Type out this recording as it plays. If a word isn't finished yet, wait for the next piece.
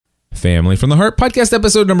Family from the Heart podcast,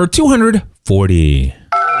 episode number 240.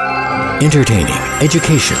 Entertaining,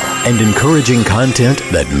 educational, and encouraging content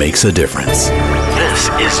that makes a difference. This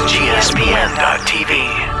is GSPN.TV.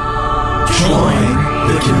 Join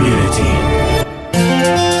the community.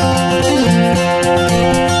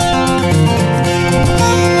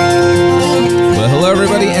 Well, hello,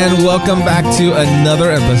 everybody, and welcome back to another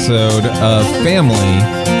episode of Family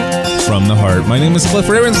from the Heart. My name is Cliff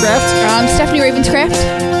Ravenscraft. I'm Stephanie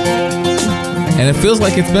Ravenscraft. And it feels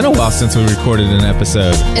like it's been a while since we recorded an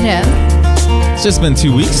episode. It has. It's just been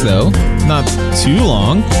 2 weeks, though. Not too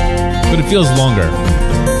long, but it feels longer.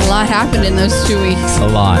 A lot happened in those 2 weeks. A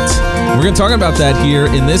lot. We're going to talk about that here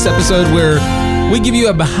in this episode where we give you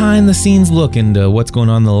a behind-the-scenes look into what's going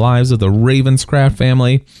on in the lives of the Ravenscraft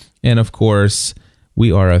family. And, of course,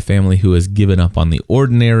 we are a family who has given up on the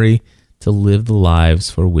ordinary to live the lives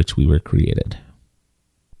for which we were created.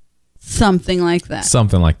 Something like that.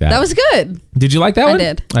 Something like that. That was good. Did you like that one? I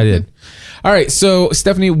did. I did. All right. So,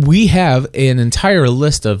 Stephanie, we have an entire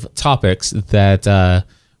list of topics that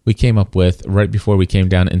we came up with right before we came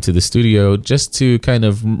down into the studio just to kind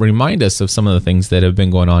of remind us of some of the things that have been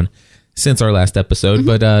going on since our last episode.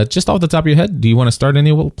 Mm-hmm. But just off the top of your head, do you want to start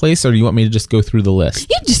any place or do you want me to just go through the list?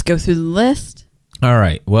 You just go through the list. All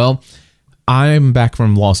right. Well, I'm back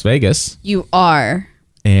from Las Vegas. You are.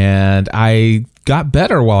 And I got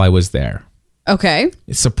better while I was there. Okay.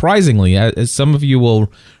 Surprisingly, as some of you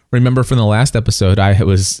will remember from the last episode, I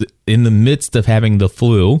was in the midst of having the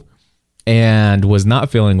flu and was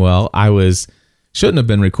not feeling well. Shouldn't have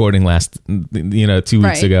been recording 2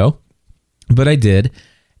 weeks ago, but I did.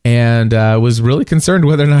 And was really concerned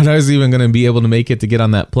whether or not I was even going to be able to make it to get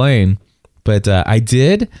on that plane. But I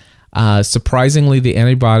did. Surprisingly, the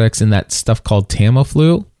antibiotics in that stuff called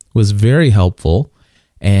Tamiflu was very helpful.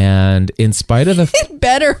 And in spite of the... It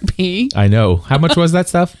better be. I know. How much was that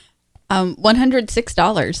stuff?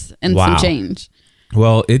 $106 and some change.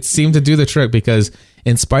 Well, it seemed to do the trick because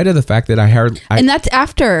in spite of the fact that and that's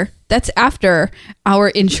after our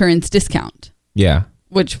insurance discount. Yeah.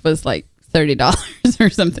 Which was like $30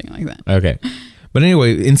 or something like that. Okay. But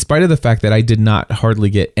anyway, in spite of the fact that I did not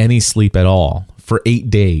hardly get any sleep at all for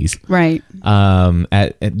 8 days. Right. Going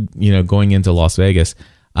into Las Vegas.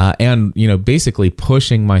 And basically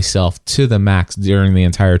pushing myself to the max during the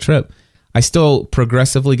entire trip, I still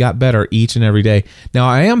progressively got better each and every day. Now,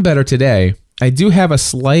 I am better today. I do have a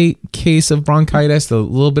slight case of bronchitis, a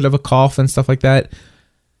little bit of a cough and stuff like that.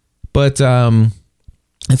 But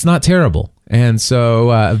it's not terrible. And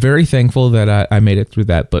so very thankful that I made it through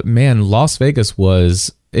that. But man, Las Vegas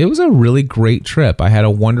was a really great trip. I had a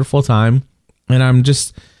wonderful time. And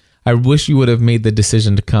I wish you would have made the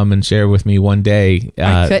decision to come and share with me one day.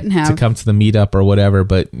 I couldn't have. To come to the meetup or whatever,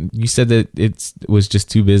 but you said that it was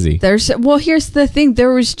just too busy. Here's the thing.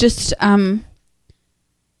 There was just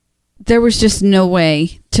no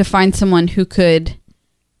way to find someone who could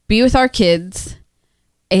be with our kids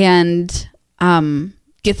and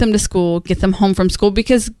get them to school, get them home from school,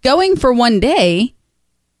 because going for one day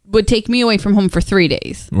would take me away from home for 3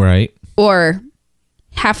 days. Right. Or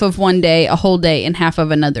half of one day, a whole day, and half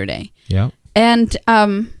of another day. Yeah. And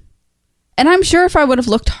I'm sure if I would have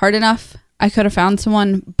looked hard enough, I could have found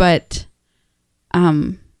someone, but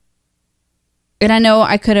and I know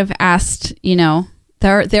I could have asked,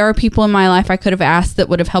 there are people in my life I could have asked that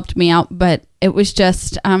would have helped me out, but it was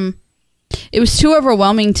just it was too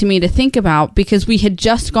overwhelming to me to think about because we had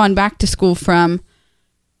just gone back to school from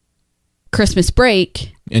Christmas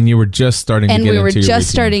break. And you were just starting to get into your routine. And we were just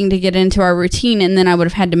starting to get into our routine, and then I would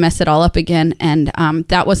have had to mess it all up again, and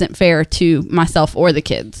that wasn't fair to myself or the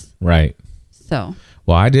kids. Right. So.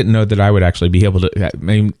 Well, I didn't know that I would actually be able to... I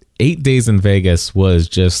mean, 8 days in Vegas was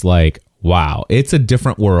just like, wow. It's a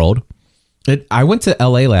different world. I went to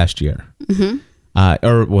LA last year. Mm-hmm.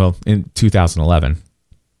 In 2011.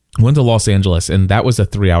 Went to Los Angeles, and that was a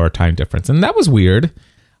 3-hour time difference, and that was weird.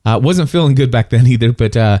 Wasn't feeling good back then either,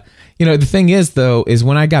 but the thing is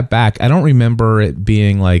when I got back, I don't remember it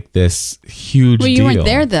being like this huge deal. Well, you weren't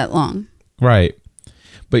there that long. Right.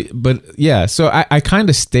 But yeah, so I kind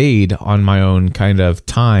of stayed on my own kind of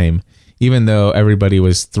time, even though everybody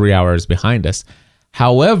was 3 hours behind us.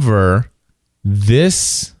 However,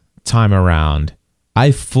 this time around,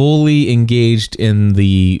 I fully engaged in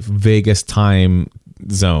the Vegas time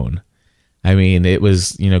zone. I mean, it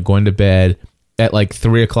was, going to bed at like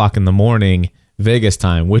 3 o'clock in the morning Vegas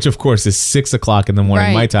time, which of course is 6 o'clock in the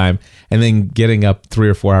morning my time, and then getting up 3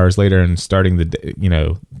 or 4 hours later and starting the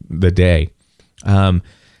day.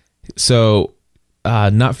 So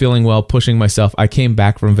not feeling well, pushing myself. I came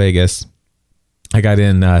back from Vegas. I got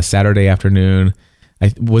in Saturday afternoon,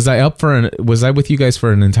 Was I with you guys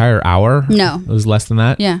for an entire hour? No. It was less than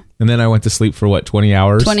that? Yeah. And then I went to sleep for what, 20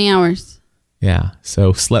 hours? 20 hours. Yeah.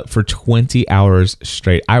 So slept for 20 hours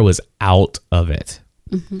straight. I was out of it.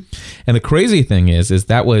 Mm-hmm. And the crazy thing is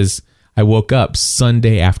I woke up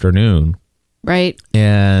Sunday afternoon. Right.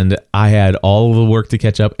 And I had all the work to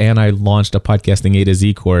catch up, and I launched a podcasting A to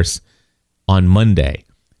Z course on Monday,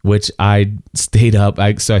 which I stayed up.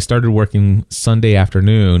 So I started working Sunday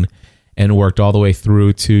afternoon and worked all the way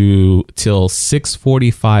through till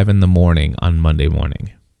 6:45 in the morning on Monday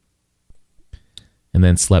morning. And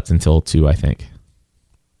then slept until 2, I think.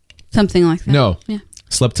 Something like that. No. Yeah.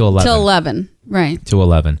 Slept till 11. Till 11. Right. To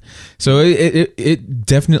 11. So it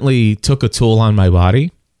definitely took a toll on my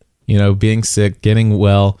body, being sick, getting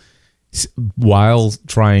well while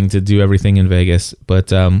trying to do everything in Vegas.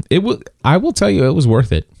 But I will tell you, it was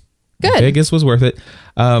worth it. Good. Vegas was worth it.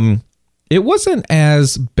 It wasn't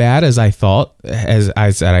as bad as I thought, as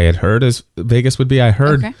I had heard as Vegas would be. I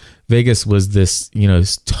heard Vegas was this,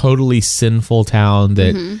 totally sinful town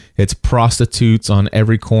that it's prostitutes on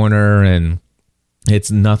every corner, and it's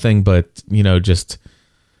nothing but, it's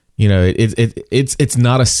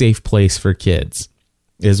not a safe place for kids,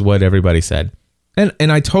 is what everybody said.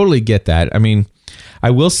 And I totally get that. I mean,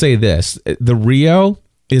 I will say this, the Rio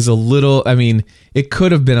is it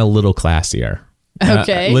could have been a little classier.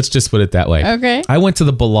 Okay. Let's just put it that way. Okay. I went to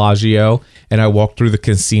the Bellagio and I walked through the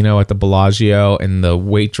casino at the Bellagio, and the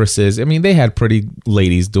waitresses, they had pretty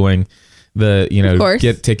ladies doing the,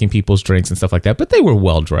 taking people's drinks and stuff like that, but they were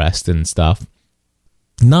well dressed and stuff.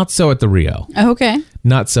 Not so at the Rio. Okay.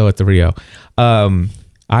 Not so at the Rio.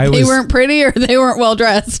 They weren't pretty, or they weren't well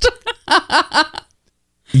dressed.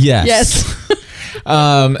 Yes.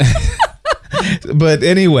 But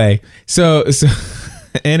anyway, so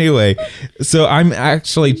I'm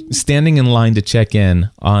actually standing in line to check in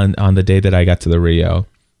on the day that I got to the Rio,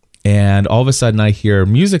 and all of a sudden I hear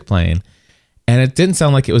music playing, and it didn't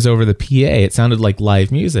sound like it was over the PA. It sounded like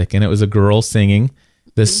live music, and it was a girl singing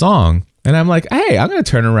this song. And I'm like, hey, I'm going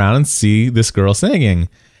to turn around and see this girl singing.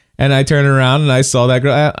 And I turned around and I saw that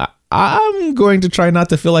girl. I'm going to try not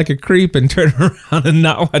to feel like a creep and turn around and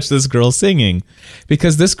not watch this girl singing,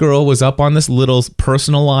 because this girl was up on this little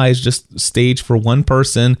personalized just stage for one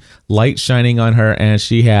person, light shining on her, and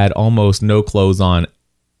she had almost no clothes on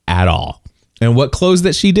at all. And what clothes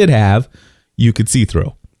that she did have, you could see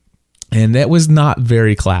through. And that was not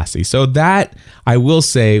very classy. So that, I will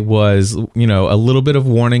say, was, a little bit of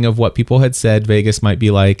warning of what people had said Vegas might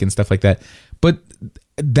be like and stuff like that. But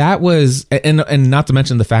that was, and not to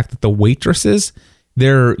mention the fact that the waitresses,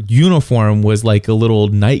 their uniform was like a little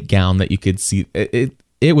nightgown that you could see.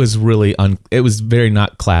 It was really, it was very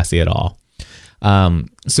not classy at all. And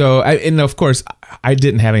of course, I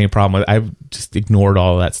didn't have any problem with it. I just ignored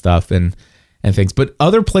all of that stuff and things. But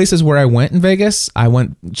other places where I went in Vegas, I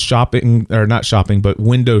went shopping, or not shopping, but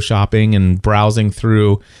window shopping and browsing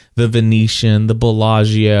through the Venetian, the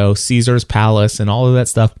Bellagio, Caesar's Palace, and all of that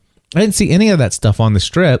stuff. I didn't see any of that stuff on the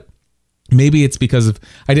Strip. Maybe it's because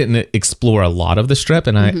I didn't explore a lot of the Strip,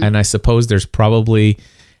 and I suppose there's probably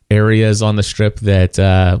areas on the Strip that,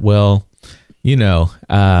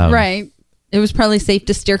 right. It was probably safe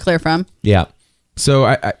to steer clear from. Yeah.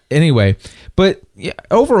 So anyway, but yeah,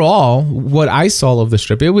 overall, what I saw of the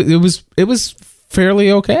Strip, it was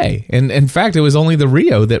fairly okay. And in fact, it was only the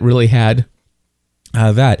Rio that really had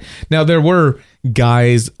that. Now, there were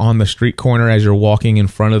guys on the street corner as you're walking in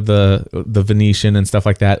front of the Venetian and stuff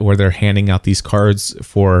like that, where they're handing out these cards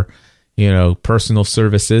for, personal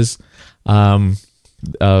services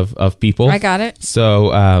of people. I got it.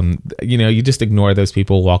 So, you just ignore those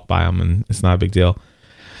people, walk by them, and it's not a big deal.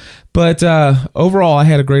 But overall, I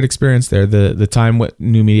had a great experience there. The time with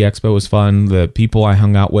New Media Expo was fun. The people I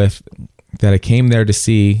hung out with that I came there to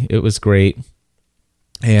see, it was great.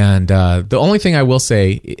 And the only thing I will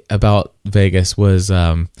say about Vegas was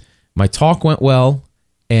my talk went well,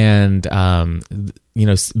 and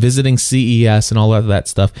visiting CES and all of that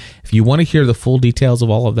stuff. If you want to hear the full details of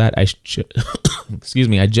all of that, I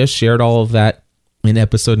just shared all of that in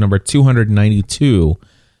episode number 292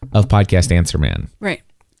 of Podcast Answer Man. Right.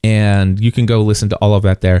 And you can go listen to all of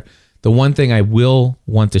that there. The one thing I will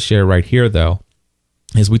want to share right here, though,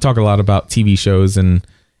 is we talk a lot about TV shows and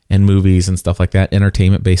movies and stuff like that,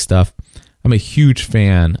 entertainment-based stuff. I'm a huge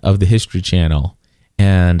fan of the History Channel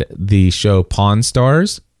and the show Pawn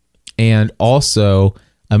Stars, and also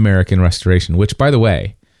American Restoration, which, by the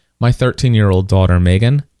way, my 13-year-old daughter,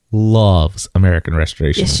 Megan, loves American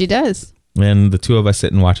Restoration. Yes, she does. And the two of us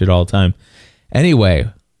sit and watch it all the time.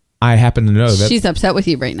 Anyway, I happen to know that she's upset with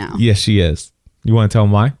you right now. Yes, she is. You want to tell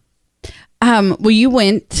them why? Well, you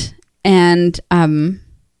went and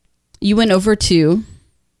you went over to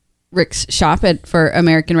Rick's shop for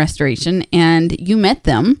American Restoration, and you met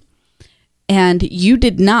them, and you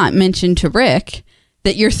did not mention to Rick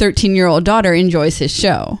that your 13-year-old daughter enjoys his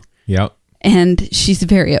show. Yep. And she's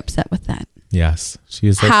very upset with that. Yes. She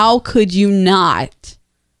is. How could you not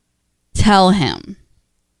tell him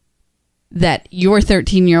that your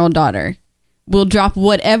 13-year-old daughter will drop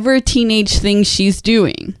whatever teenage thing she's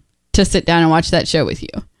doing to sit down and watch that show with you?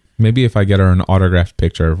 Maybe if I get her an autographed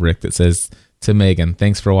picture of Rick that says to Megan,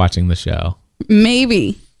 "Thanks for watching the show."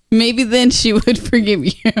 Maybe then she would forgive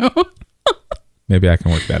you. Maybe I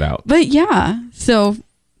can work that out. But yeah, so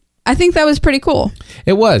I think that was pretty cool.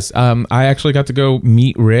 It was. I actually got to go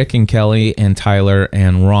meet Rick and Kelly and Tyler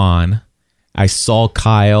and Ron. I saw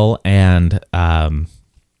Kyle and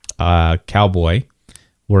Cowboy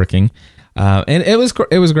working. And it was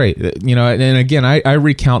great, and again, I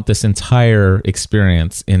recount this entire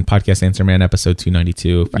experience in Podcast Answer Man episode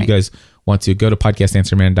 292. If you guys want to, go to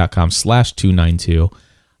podcastanswerman.com/292.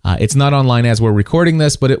 It's not online as we're recording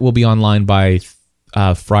this, but it will be online by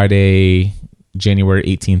Friday, January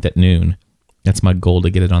 18th at noon. That's my goal, to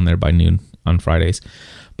get it on there by noon on Fridays.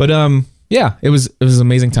 But yeah, it was an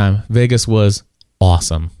amazing time. Vegas was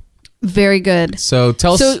awesome. Very good. So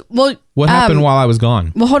tell us what happened while I was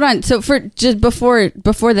gone. Well, hold on. So for just before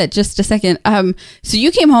that, just a second. So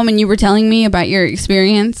you came home and you were telling me about your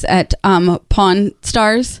experience at Pawn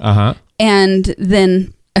Stars. And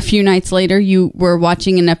then a few nights later, you were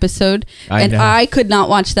watching an episode, and I could not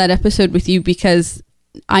watch that episode with you because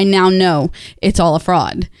I now know it's all a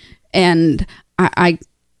fraud, and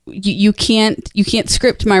you can't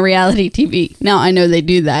script my reality TV. Now I know they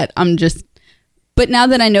do that. But now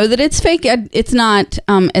that I know that it's fake, it's not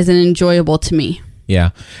as enjoyable to me. Yeah.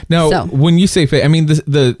 Now, when you say fake, I mean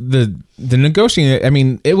the negotiating. I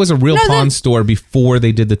mean, it was a real pawn store before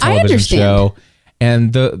they did the television show,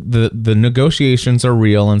 and the negotiations are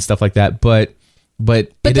real and stuff like that. But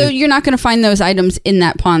you're not going to find those items in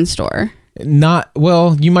that pawn store.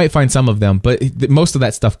 You might find some of them, but most of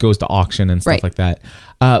that stuff goes to auction and stuff like that.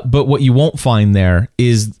 But what you won't find there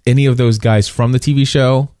is any of those guys from the TV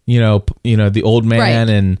show. The old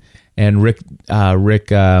man and Rick.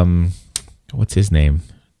 What's his name?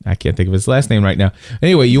 I can't think of his last name right now.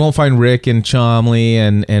 Anyway, you won't find Rick and Chomley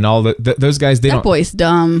and all those guys. That boy's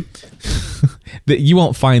dumb. You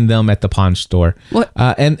won't find them at the pawn store. What?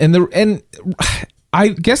 And I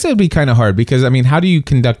guess it would be kind of hard because, I mean, how do you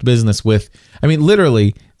conduct business with, I mean,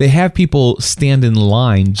 literally, they have people stand in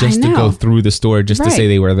line just to go through the store just to say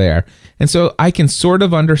they were there. And so I can sort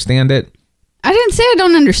of understand it. I didn't say I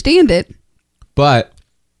don't understand it. But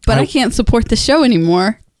I can't support the show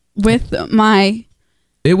anymore with my...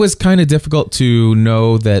 It was kind of difficult to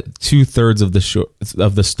know that 2/3 of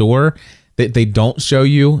the store that they don't show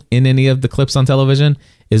you in any of the clips on television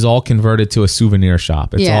is all converted to a souvenir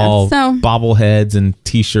shop. It's all bobbleheads and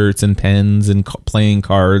T-shirts and pens and playing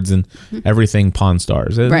cards and everything Pawn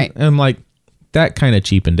Stars. And I'm like, that kind of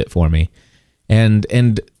cheapened it for me.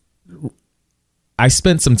 And I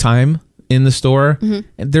spent some time in the store, and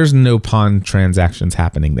there's no pawn transactions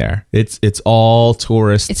happening there. It's all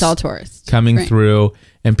tourists. It's all tourists coming through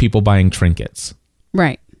and people buying trinkets.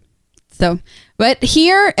 Right. So, but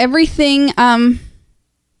here everything.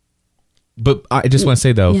 But I just want to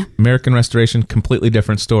say though, American Restoration, completely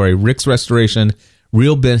different story. Rick's Restoration,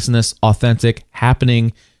 real business, authentic,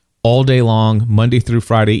 happening all day long, Monday through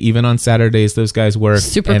Friday, even on Saturdays. Those guys work.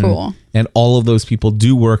 Super cool. And all of those people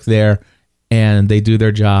do work there. And they do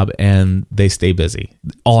their job and they stay busy.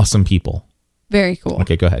 Awesome people. Very cool.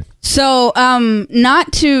 Okay, go ahead. So,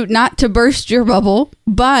 not to burst your bubble,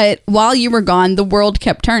 but while you were gone, the world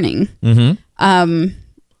kept turning.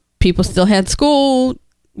 People still had school.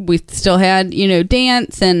 We still had,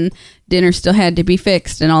 dance, and dinner still had to be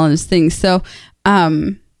fixed and all of those things. So,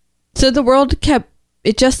 so the world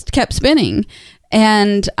just kept spinning.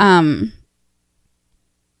 And I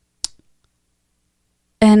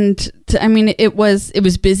mean, it was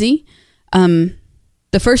busy.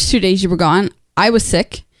 The first 2 days you were gone, I was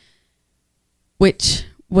sick, which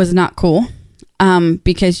was not cool,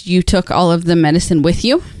 because you took all of the medicine with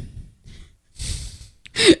you.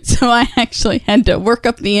 So I actually had to work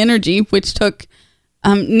up the energy, which took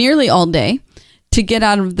nearly all day to get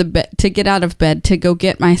out of bed to go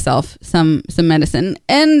get myself some medicine.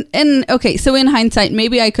 And okay, so in hindsight,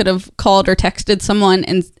 maybe I could have called or texted someone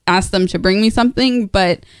and asked them to bring me something,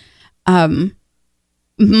 but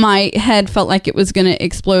my head felt like it was going to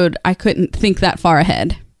explode. I couldn't think that far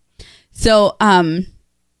ahead. So,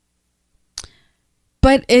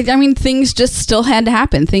 but things just still had to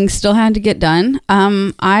happen. Things still had to get done.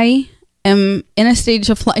 I am in a stage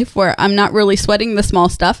of life where I'm not really sweating the small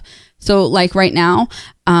stuff. So like right now,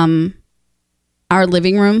 our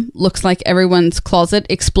living room looks like everyone's closet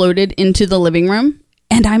exploded into the living room.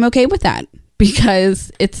 And I'm okay with that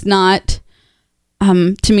because it's not,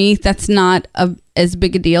 to me, that's not as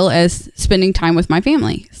big a deal as spending time with my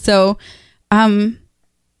family. So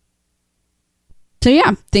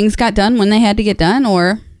yeah, things got done when they had to get done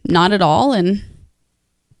or not at all. And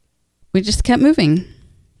we just kept moving.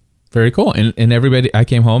 Very cool. And everybody, I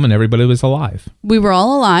came home and everybody was alive. We were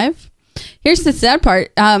all alive. Here's the sad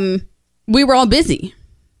part. We were all busy.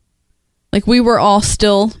 Like we were all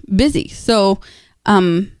still busy. So,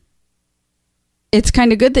 it's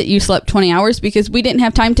kind of good that you slept 20 hours because we didn't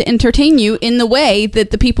have time to entertain you in the way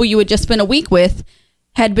that the people you had just spent a week with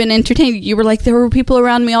had been entertained. You were like, there were people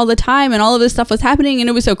around me all the time and all of this stuff was happening and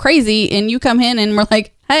it was so crazy. And you come in and we're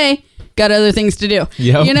like, hey, got other things to do.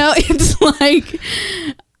 Yep. You know, it's like,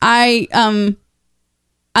 I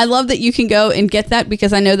love that you can go and get that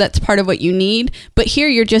because I know that's part of what you need. But here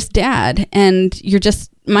you're just dad and you're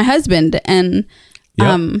just my husband. And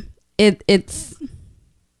it's,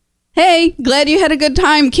 hey, glad you had a good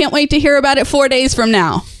time. Can't wait to hear about it 4 days from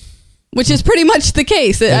now. Which is pretty much the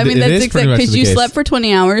case. I mean, that's exactly because you slept for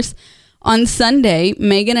 20 hours. On Sunday,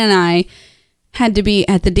 Megan and I had to be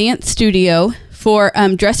at the dance studio for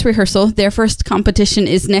dress rehearsal. Their first competition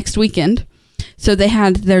is next weekend. So they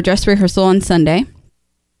had their dress rehearsal on Sunday.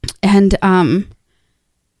 And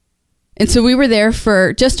so we were there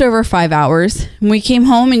for just over 5 hours. And we came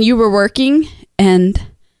home and you were working. And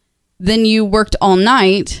then you worked all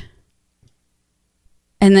night.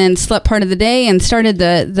 And then slept part of the day and started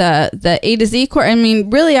the A to Z course. I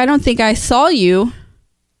mean, really, I don't think I saw you.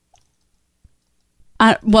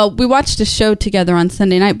 Well, we watched a show together on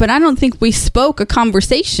Sunday night, but I don't think we spoke a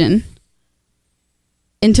conversation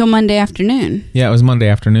until Monday afternoon. Yeah, it was Monday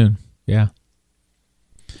afternoon. Yeah.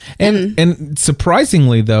 And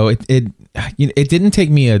surprisingly, though, it didn't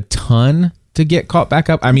take me a ton to get caught back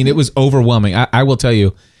up. I mean, it was overwhelming. I will tell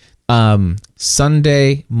you.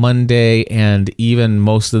 Sunday, Monday, and even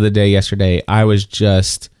most of the day yesterday, I was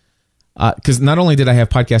just, because not only did I have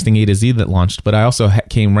Podcasting A to Z that launched, but I also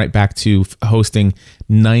came right back to hosting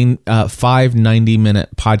 5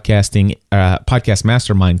 90-minute podcast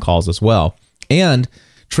mastermind calls as well, and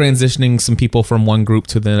transitioning some people from one group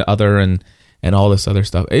to the other and all this other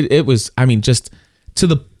stuff. It was, I mean, just to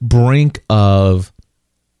the brink of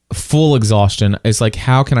full exhaustion. It's like,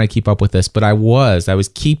 how can I keep up with this? But I was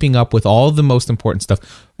keeping up with all the most important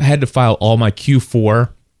stuff. I had to file all my Q4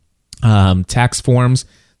 tax forms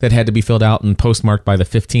that had to be filled out and postmarked by the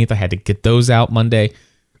 15th. I had to get those out Monday.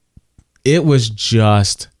 It was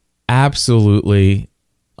just absolutely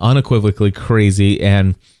unequivocally crazy.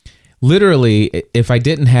 And literally, if I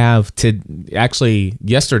didn't have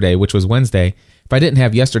yesterday, which was Wednesday, if I didn't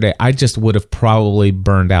have yesterday, I just would have probably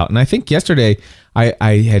burned out. And I think yesterday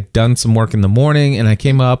I had done some work in the morning and I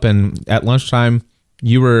came up and at lunchtime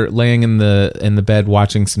you were laying in the bed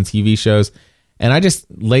watching some TV shows and I just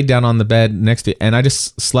laid down on the bed next to you and I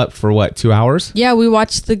just slept for 2 hours? Yeah, we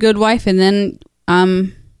watched The Good Wife and then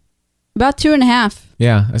about 2.5.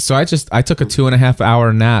 Yeah, so I took a 2.5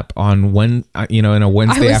 hour nap on in a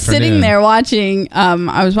Wednesday afternoon. I was sitting there watching.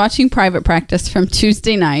 I was watching Private Practice from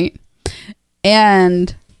Tuesday night,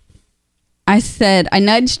 and I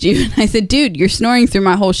nudged you and I said, "Dude, you're snoring through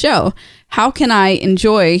my whole show. How can I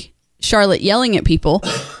enjoy Charlotte yelling at people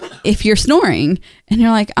if you're snoring?" And you're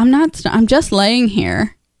like, "I'm not. I'm just laying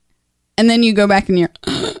here." And then you go back and you're,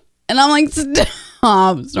 and I'm like,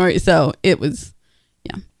 "Stop snoring." So it was,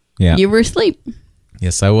 yeah. You were asleep.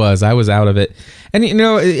 Yes, I was. I was out of it. And,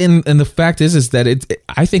 and the fact is that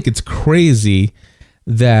I think it's crazy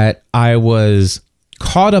that I was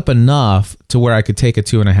caught up enough to where I could take a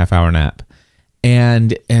 2.5 hour nap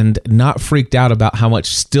and not freaked out about how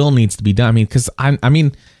much still needs to be done. I mean, because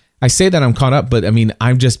I say that I'm caught up, but I mean,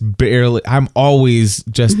 I'm always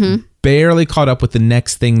just barely caught up with the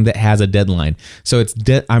next thing that has a deadline. So it's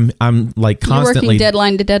I'm like constantly working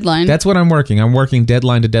deadline to deadline. That's what I'm working. I'm working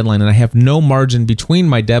deadline to deadline, and I have no margin between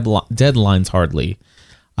my deadlines hardly,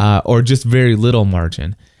 or just very little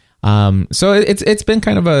margin. So it's been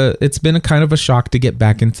kind of a shock to get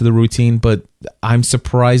back into the routine, but I'm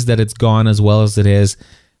surprised that it's gone as well as it is,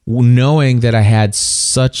 knowing that I had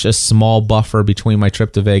such a small buffer between my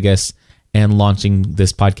trip to Vegas and launching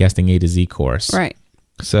this Podcasting A to Z course. Right.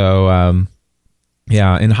 So,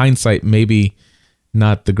 in hindsight, maybe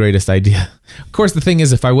not the greatest idea. Of course, the thing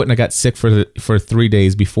is, if I wouldn't have got sick for 3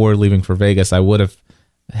 days before leaving for Vegas, I would have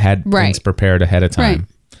had things prepared ahead of time. Right.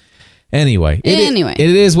 Anyway, it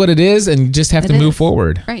is what it is, and you just have to move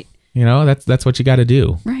forward. Right. That's what you got to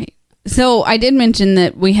do. Right. So I did mention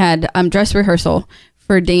that we had dress rehearsal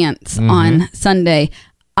for dance on Sunday.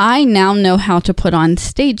 I now know how to put on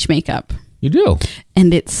stage makeup. You do?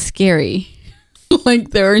 And it's scary. Like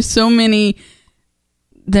there are so many,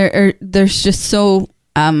 there's just so,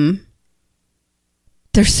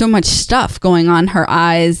 there's so much stuff going on her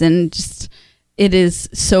eyes and just, it is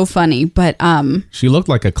so funny. But she looked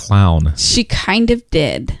like a clown. She kind of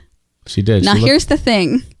did. She did. Now here's the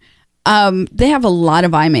thing. They have a lot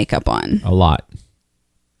of eye makeup on. A lot.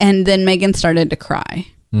 And then Megan started to cry.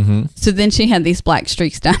 Mm-hmm. So then she had these black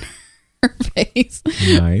streaks down her face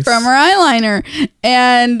from her eyeliner.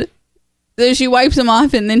 And then she wipes them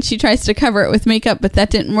off and then she tries to cover it with makeup, but that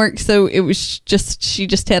didn't work. So it was just, she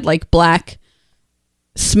just had like black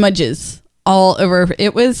smudges all over.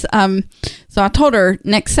 It was, so I told her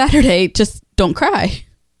next Saturday, just don't cry.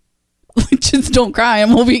 Just don't cry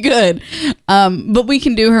and we'll be good. But we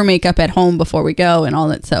can do her makeup at home before we go and all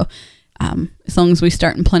that. So as long as we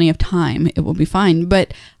start in plenty of time, it will be fine.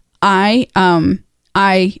 But I am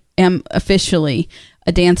officially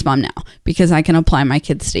a dance mom now because I can apply my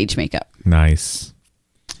kids' stage makeup. Nice.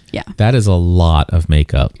 Yeah. That is a lot of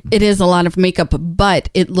makeup. It is a lot of makeup, but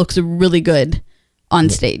it looks really good on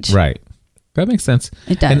stage. Right. That makes sense.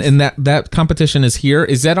 It does. And that competition is here.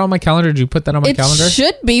 Is that on my calendar? Did you put that on my calendar? It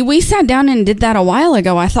should be. We sat down and did that a while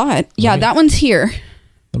ago, I thought. Yeah, that one's here.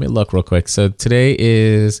 Let me look real quick. So today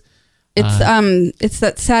is... It's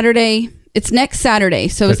that Saturday. It's next Saturday.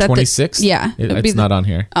 So the is that 26th? Yeah. It's not on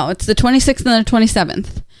here. Oh, it's the 26th and the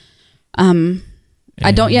 27th.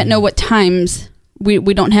 I don't yet know what times.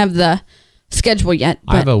 We don't have the schedule yet.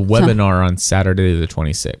 I have a webinar on Saturday the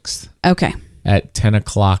 26th. Okay. At 10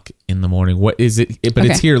 o'clock in the morning. What is it? But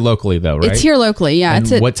it's here locally though, right? It's here locally, yeah. And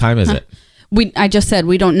what time is it? I just said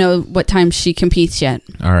we don't know what time she competes yet.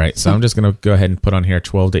 All right. So I'm just going to go ahead and put on here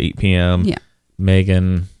 12 to 8 p.m. Yeah.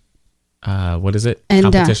 Megan, what is it? And,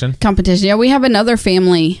 competition? Competition. Yeah, we have another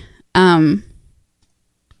family. The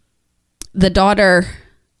daughter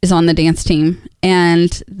is on the dance team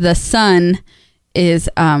and the son is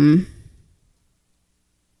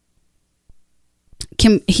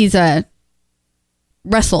he's a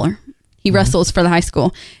wrestler. He wrestles for the high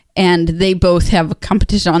school and they both have a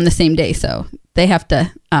competition on the same day, so they have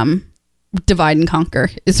to divide and conquer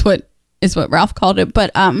is what Ralph called it.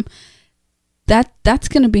 But that's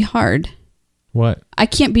going to be hard. What? I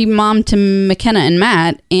can't be mom to McKenna and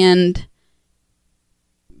Matt and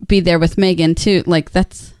be there with Megan too. Like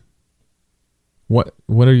that's what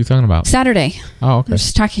are you talking about? Saturday. Oh, okay. I'm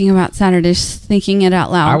just talking about Saturday, just thinking it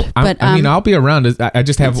out loud. I mean, I'll be around. I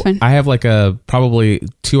just have like probably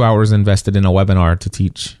 2 hours invested in a webinar to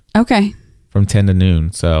teach. Okay. From 10 to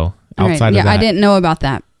noon. So outside of that, I didn't know about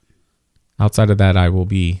that. Outside of that, I will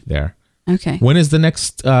be there. Okay. When is the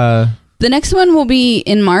next? The next one will be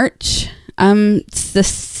in March. It's the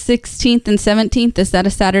 16th and 17th. Is that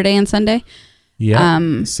a Saturday and Sunday? Yeah.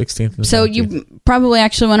 16th. And so 17th. You probably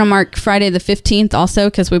actually want to mark Friday the 15th also,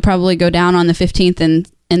 because we probably go down on the 15th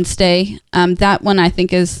and stay. That one I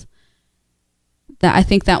think is that. I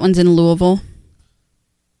think that one's in Louisville.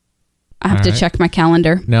 I have to check my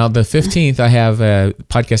calendar. Now the 15th, I have a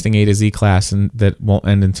podcasting A to Z class, and that won't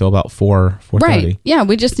end until about 4:30. Right. Yeah,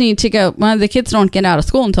 we just need to go. Well, the kids don't get out of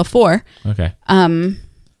school until 4. Okay. And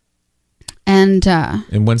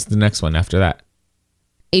when's the next one after that?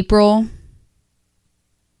 April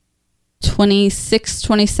 26th,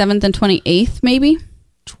 27th, and 28th, maybe?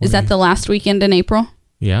 Is that the last weekend in April?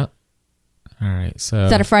 Yeah. All right. So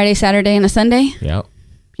is that a Friday, Saturday, and a Sunday? Yep.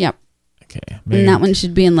 Yep. Okay. And that one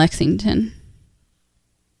should be in Lexington.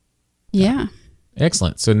 Yeah.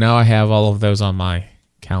 Excellent. So now I have all of those on my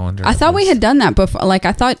calendar. I thought we had done that before. Like,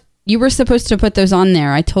 I thought you were supposed to put those on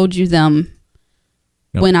there. I told you them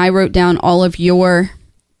when I wrote down all of your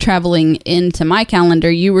traveling into my calendar.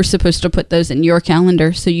 You were supposed to put those in your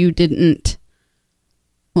calendar, so you didn't.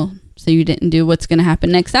 Well, so you didn't do what's going to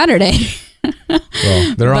happen next Saturday.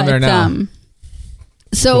 Well, they're on there now.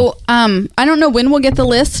 So, cool. I don't know when we'll get the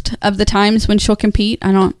list of the times when she'll compete.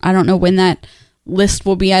 I don't know when that list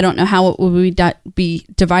will be. I don't know how it will be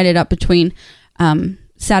divided up between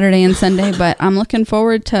Saturday and Sunday, but I'm looking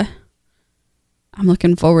forward to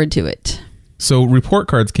it. So report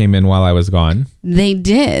cards came in while I was gone. They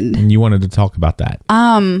did. And you wanted to talk about that.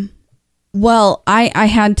 Well, I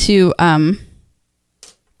had to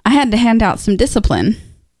hand out some discipline.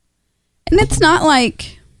 And it's not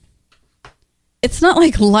like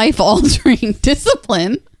life-altering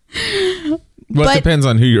discipline. Well, it depends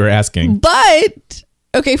on who you're asking. But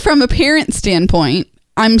okay, from a parent standpoint,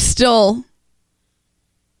 I'm still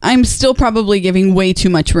probably giving way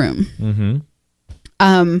too much room.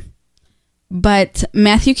 Mm-hmm. But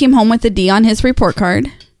Matthew came home with a D on his report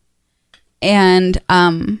card. And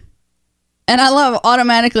I love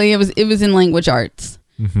automatically it was in language arts.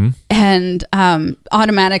 Mm-hmm. And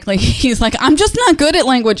automatically he's like, I'm just not good at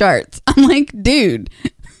language arts. I'm like, dude,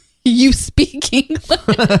 you speak English.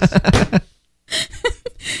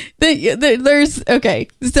 There's okay.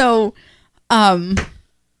 So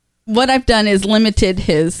what I've done is limited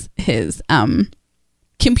his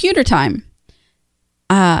computer time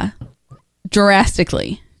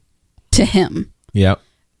drastically to him. Yep.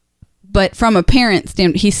 But from a parent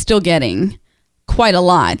standpoint, he's still getting quite a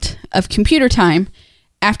lot of computer time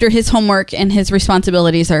after his homework and his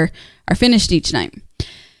responsibilities are finished each night.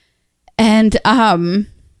 And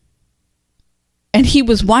he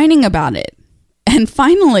was whining about it. And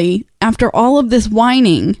finally, after all of this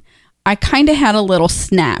whining, I kind of had a little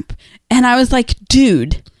snap. And I was like,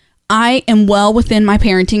 dude, I am well within my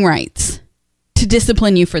parenting rights to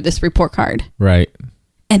discipline you for this report card. Right.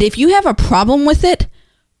 And if you have a problem with it,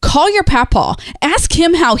 call your papa. Ask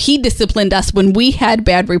him how he disciplined us when we had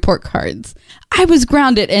bad report cards. I was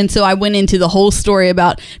grounded. And so I went into the whole story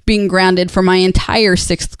about being grounded for my entire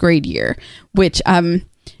 6th grade year, which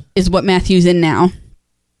is what Matthew's in now.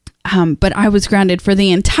 But I was grounded for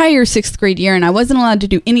the entire 6th grade year, and I wasn't allowed to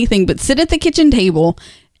do anything but sit at the kitchen table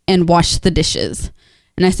and wash the dishes.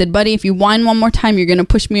 And I said, buddy, if you whine one more time, you're going to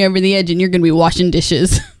push me over the edge and you're going to be washing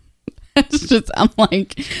dishes. It's just, I'm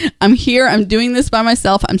like, I'm here. I'm doing this by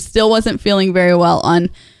myself. I still wasn't feeling very well on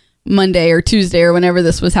Monday or Tuesday or whenever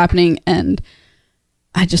this was happening. And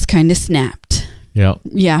I just kind of snapped. Yeah.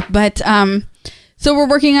 Yeah. But, so we're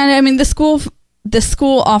working on it. I mean, the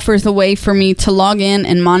school offers a way for me to log in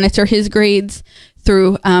and monitor his grades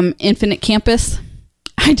through, Infinite Campus.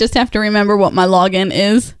 I just have to remember what my login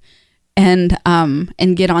is and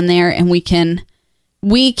get on there, and we can,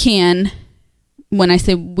 when I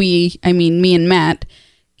say we, I mean me and Matt,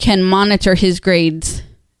 can monitor his grades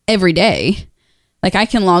every day. Like, I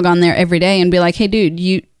can log on there every day and be like, hey,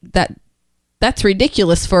 dude, that's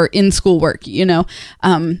ridiculous for in-school work,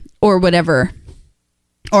 or whatever.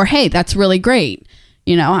 Or, hey, that's really great.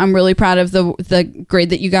 I'm really proud of the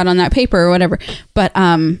grade that you got on that paper or whatever. But,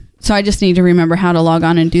 so I just need to remember how to log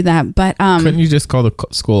on and do that. But, couldn't you just call the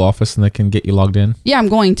school office and they can get you logged in? Yeah, I'm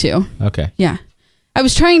going to. Okay. Yeah. I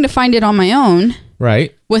was trying to find it on my own.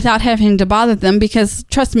 Right. Without having to bother them, because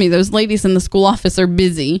trust me, those ladies in the school office are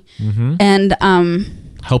busy. Mm-hmm. And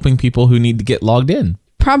helping people who need to get logged in.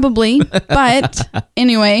 Probably. But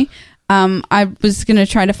anyway, I was going to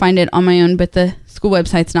try to find it on my own, but the school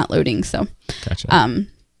website's not loading. So gotcha.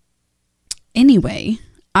 Anyway,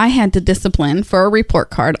 I had to discipline for a report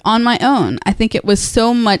card on my own. I think it was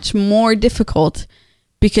so much more difficult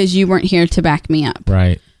because you weren't here to back me up.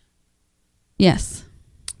 Right. Yes.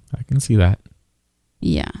 I can see that.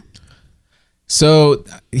 Yeah. So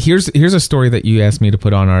here's a story that you asked me to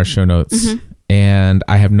put on our show notes, mm-hmm. and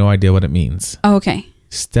I have no idea what it means. Oh, okay.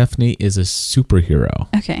 Stephanie is a superhero.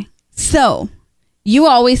 Okay. So you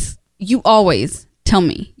always tell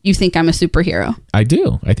me you think I'm a superhero. I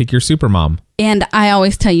do. I think you're super mom. And I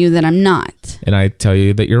always tell you that I'm not. And I tell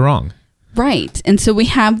you that you're wrong. Right. And so we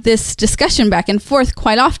have this discussion back and forth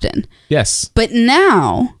quite often. Yes. But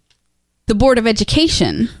now the Board of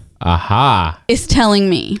Education is telling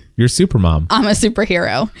me you're super mom. I'm a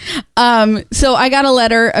superhero. So I got a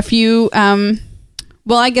letter a few,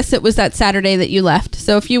 I guess it was that Saturday that you left.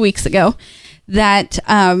 So a few weeks ago that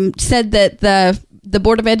said that the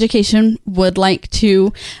Board of Education would like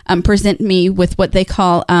to present me with what they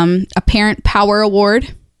call a Parent Power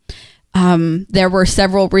Award. There were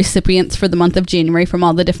several recipients for the month of January from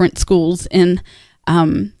all the different schools in,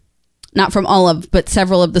 not from all of, but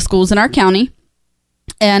several of the schools in our county.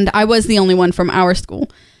 And I was the only one from our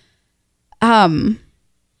school. And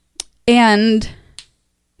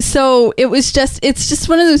so it's just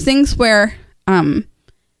one of those things where,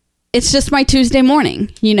 it's just my Tuesday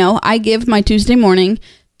morning. I give my Tuesday morning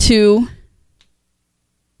to,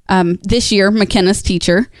 this year, McKenna's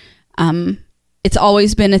teacher. It's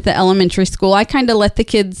always been at the elementary school. I kind of let the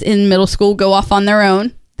kids in middle school go off on their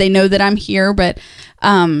own. They know that I'm here, but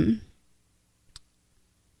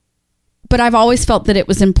I've always felt that it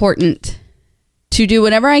was important to do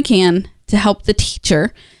whatever I can to help the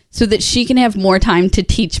teacher so that she can have more time to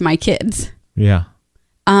teach my kids. Yeah.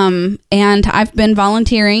 And I've been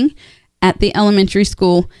volunteering at the elementary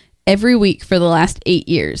school every week for the last 8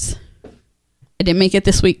 years. I didn't make it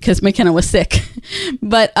this week because McKenna was sick.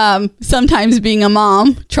 But sometimes being a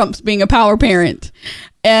mom trumps being a power parent.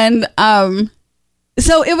 And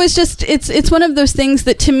so it was just, it's one of those things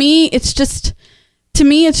that to me, it's just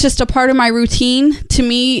a part of my routine. To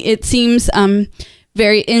me, it seems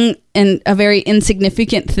a very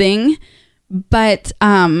insignificant thing, but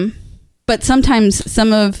sometimes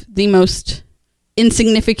some of the most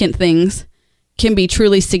insignificant things can be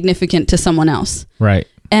truly significant to someone else. Right.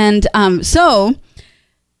 And so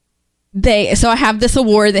I have this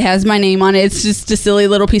award that has my name on it. It's just a silly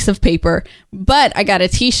little piece of paper, but I got a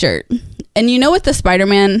t-shirt. And you know what the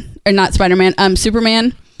Superman,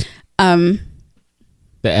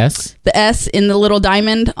 The S? the S in the little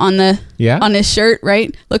diamond on his shirt,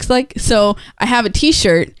 right? Looks like. So I have a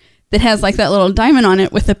t-shirt that has like that little diamond on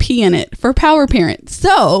it with a P in it for Power Parent.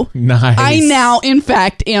 So nice. I now, in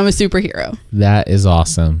fact, am a superhero. That is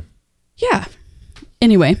awesome. Yeah.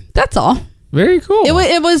 Anyway, that's all. Very cool.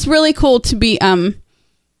 It was really cool to be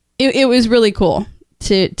it was really cool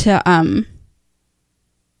to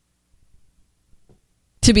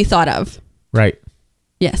be thought of. Right.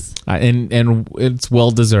 Yes. And it's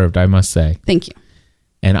well deserved, I must say. Thank you.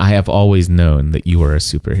 And I have always known that you were a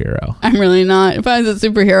superhero. I'm really not. If I was a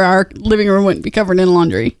superhero, our living room wouldn't be covered in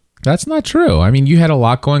laundry. That's not true. I mean, you had a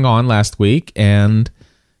lot going on last week and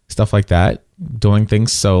stuff like that, doing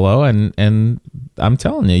things solo, and I'm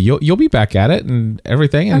telling you, you'll be back at it and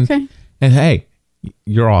everything. And, okay. And hey,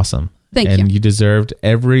 you're awesome. Thank you. And you deserved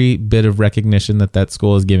every bit of recognition that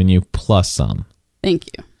school has given you, plus some. Thank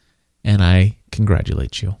you. And I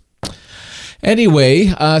congratulate you.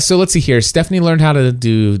 Anyway, so let's see here. Stephanie learned how to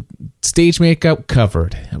do stage makeup,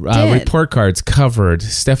 covered. Report cards, covered.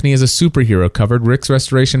 Stephanie is a superhero, covered. Rick's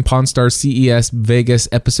Restoration, Pawn Stars, CES, Vegas,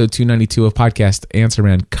 episode 292 of Podcast Answer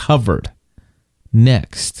Man, covered.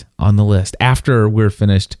 Next on the list, after we're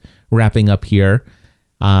finished wrapping up here,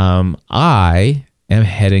 I am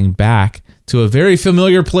heading back to a very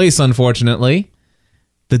familiar place, unfortunately.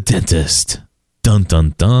 The dentist. Dun,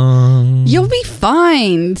 dun, dun. You'll be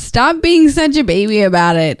fine. Stop being such a baby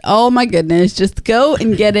about it. Oh my goodness. Just go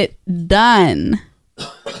and get it done.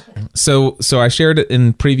 So I shared it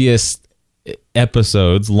in previous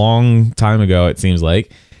episodes, long time ago, it seems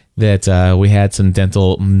like, that we had some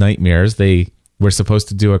dental nightmares. They were supposed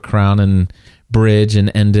to do a crown and bridge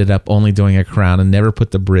and ended up only doing a crown and never put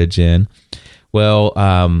the bridge in. Well,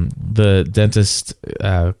 the dentist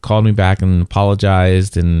called me back and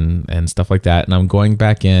apologized and stuff like that. And I'm going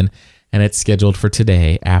back in, and it's scheduled for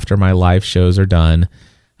today after my live shows are done.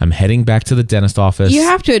 I'm heading back to the dentist office. You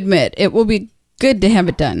have to admit, it will be good to have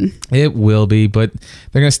it done. It will be, but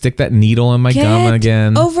they're going to stick that needle in my gum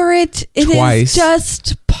again. Over it. It is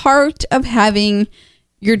just part of having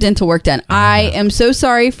your dental work done. I am so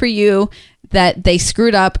sorry for you that they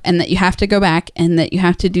screwed up and that you have to go back and that you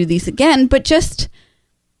have to do these again, but just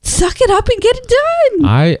suck it up and get it done.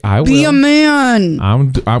 I will. Be a man.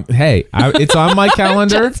 It's on my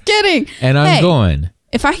calendar. Just kidding. And I'm going.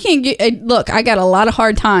 If I can't get, look, I got a lot of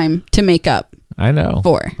hard time to make up. I know.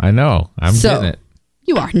 For. I know. I'm getting it.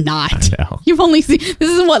 You are not. I know. You've only seen,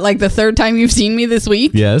 this is what, like the third time you've seen me this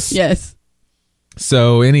week? Yes. Yes.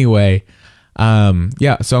 So anyway, so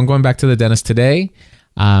I'm going back to the dentist today.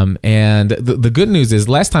 And the good news is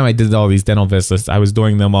last time I did all these dental visits, I was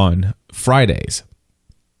doing them on Fridays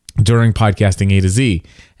during podcasting A to Z,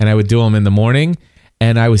 and I would do them in the morning,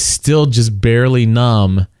 and I was still just barely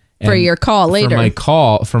numb for your call later.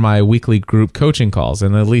 For my weekly group coaching calls.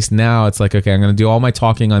 And at least now it's like, okay, I'm going to do all my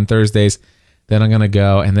talking on Thursdays, then I'm going to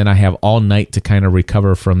go, and then I have all night to kind of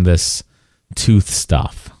recover from this tooth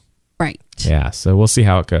stuff. Right. Yeah. So we'll see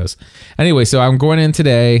how it goes. Anyway, so I'm going in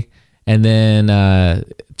today. And then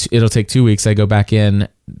it'll take 2 weeks. I go back in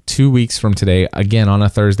 2 weeks from today, again on a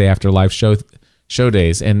Thursday after live show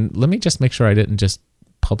days. And let me just make sure I didn't just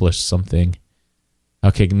publish something.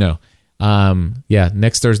 Okay, no.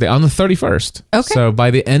 Next Thursday on the 31st. Okay. So by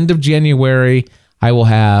the end of January, I will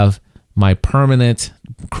have my permanent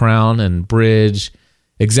crown and bridge,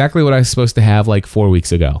 exactly what I was supposed to have like 4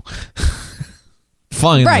 weeks ago.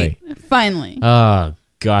 Finally. Right. Finally. Oh,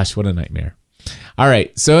 gosh, what a nightmare. All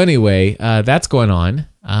right. So anyway, that's going on.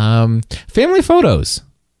 Family photos.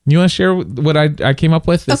 You want to share what I came up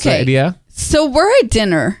with? This idea? So we're at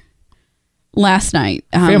dinner last night.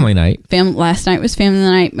 Family night. Last night was family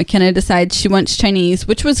night. McKenna decides she wants Chinese,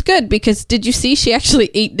 which was good because did you see she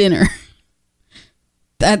actually ate dinner?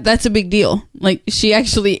 That's a big deal. Like she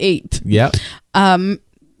actually ate. Yep.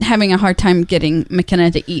 Having a hard time getting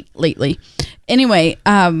McKenna to eat lately. Anyway,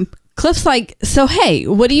 Cliff's like, so hey,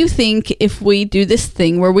 what do you think if we do this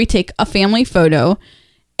thing where we take a family photo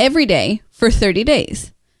every day for 30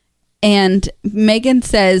 days? And Megan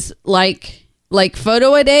says, like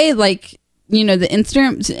photo a day, like, you know, the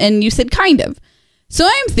Instagram. And you said kind of. So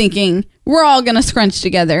I'm thinking we're all going to scrunch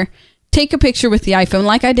together, take a picture with the iPhone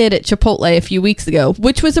like I did at Chipotle a few weeks ago,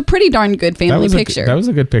 which was a pretty darn good family picture. That was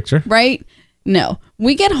a good picture. Right? No.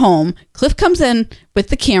 We get home. Cliff comes in with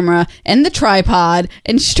the camera and the tripod,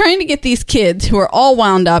 and she's trying to get these kids who are all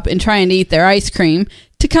wound up and trying to eat their ice cream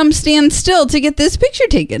to come stand still to get this picture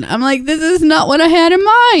taken. I'm like, this is not what I had in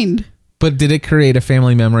mind. But did it create a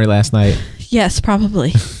family memory last night? Yes,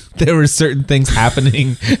 probably. There were certain things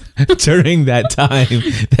happening during that time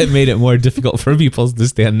that made it more difficult for people to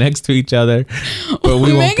stand next to each other. But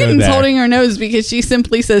we won't go Megan's there. holding her nose because she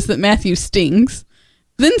simply says that Matthew stings.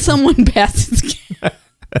 Then someone passes,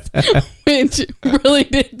 which really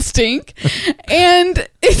did stink. And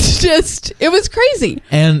it was crazy.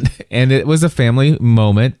 And it was a family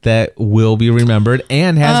moment that will be remembered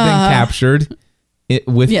and has been captured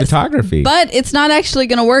with photography. But it's not actually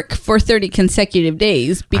going to work for 30 consecutive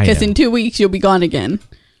days because in 2 weeks you'll be gone again.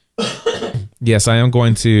 Yes, I am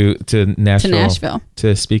going to Nashville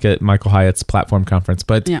to speak at Michael Hyatt's platform conference.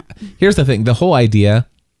 But here's the thing. The whole idea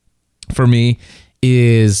for me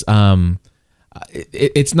is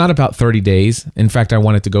it's not about 30 days. In fact, I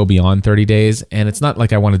want it to go beyond 30 days. And it's not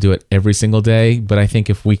like I want to do it every single day. But I think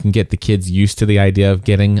if we can get the kids used to the idea of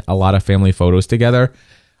getting a lot of family photos together,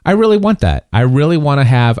 I really want that. I really want to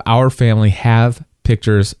have our family have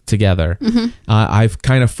pictures together. Mm-hmm. I've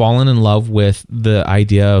kind of fallen in love with the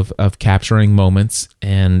idea of capturing moments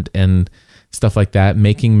and stuff like that,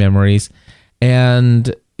 making memories.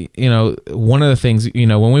 And one of the things,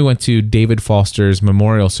 when we went to David Foster's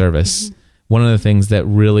memorial service, one of the things that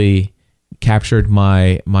really captured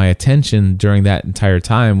my attention during that entire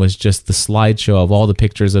time was just the slideshow of all the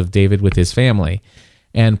pictures of David with his family.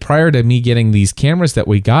 And prior to me getting these cameras that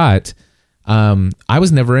we got, I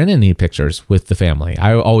was never in any pictures with the family.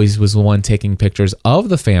 I always was the one taking pictures of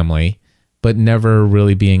the family, but never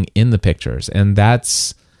really being in the pictures. And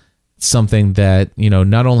that's something that,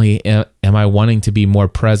 not only am I wanting to be more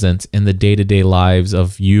present in the day-to-day lives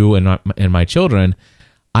of you and my children,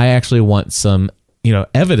 I actually want some,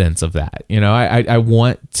 evidence of that. I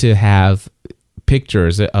want to have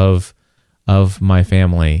pictures of my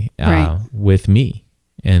family with me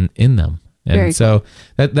and in them. And very so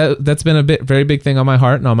cool. that's been very big thing on my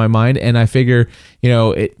heart and on my mind. And I figure,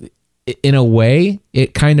 in a way,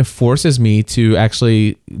 it kind of forces me to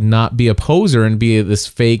actually not be a poser and be this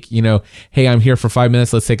fake, hey, I'm here for 5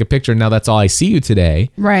 minutes. Let's take a picture. Now that's all I see you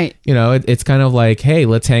today. Right. It's kind of like, hey,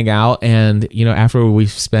 let's hang out. And, after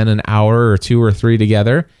we've spent an hour or 2 or 3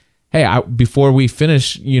 together, hey, before we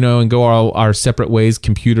finish, and go our separate ways,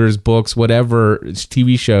 computers, books, whatever,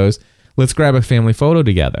 TV shows, let's grab a family photo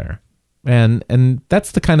together. And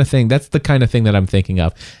that's the kind of thing. That's the kind of thing that I'm thinking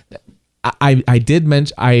of. I did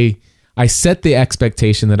mention I set the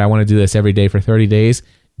expectation that I want to do this every day for 30 days,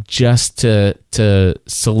 just to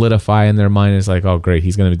solidify in their mind. It's like, oh great,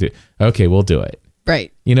 he's going to do. Okay, we'll do it.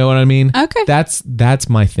 Right. You know what I mean? Okay. That's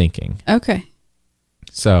my thinking. Okay.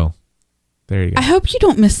 So, there you go. I hope you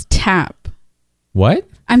don't miss TAP. What?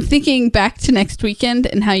 I'm thinking back to next weekend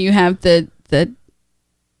and how you have the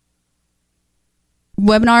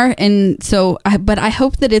webinar, and so but I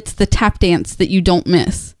hope that it's the tap dance that you don't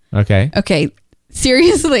miss. Okay,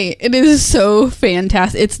 seriously, it is so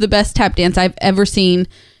fantastic. It's the best tap dance I've ever seen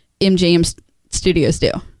MJM Studios do.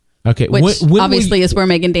 Okay, which obviously is where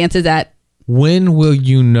Megan dances at. When will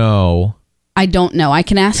you know? I don't know. I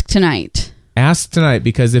can ask tonight. Ask tonight,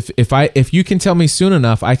 because if you can tell me soon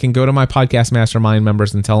enough, I can go to my podcast mastermind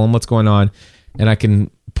members and tell them what's going on, and I can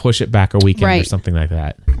push it back a weekend or something like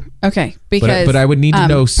that. Okay, because but I would need to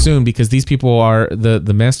know soon, because these people are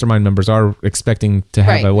the mastermind members are expecting to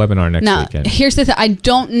have a webinar next weekend. Here's the thing: I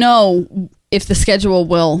don't know if the schedule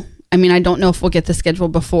will. I mean, I don't know if we'll get the schedule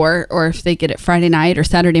before, or if they get it Friday night or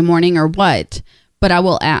Saturday morning or what. But I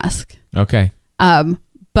will ask. Okay.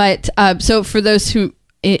 So for those who,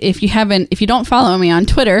 if you don't follow me on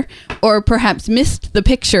Twitter, or perhaps missed the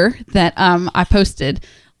picture that I posted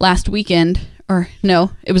last weekend. Or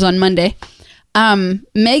no, it was on Monday.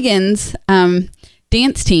 Megan's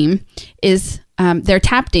dance team is their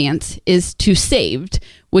tap dance is to Saved,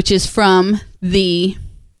 which is from the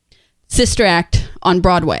Sister Act on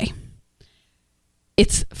Broadway.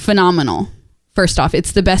 It's phenomenal. First off,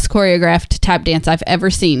 it's the best choreographed tap dance I've ever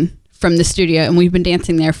seen from the studio, and we've been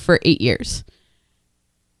dancing there for 8 years.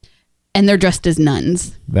 And they're dressed as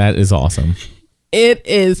nuns. That is awesome. It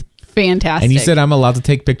is fantastic. And you said I'm allowed to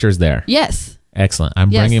take pictures there. Yes. Excellent. I'm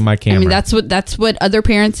bringing my camera. I mean, that's what other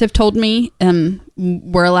parents have told me.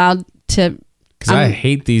 We're allowed to. Because I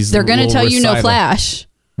hate these. They're going to tell you no flash.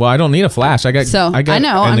 Well, I don't need a flash. I got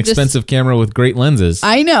an expensive camera with great lenses.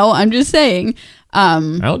 I know. I'm just saying. I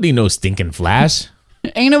don't need no stinking flash.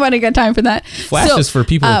 Ain't nobody got time for that. Flash is for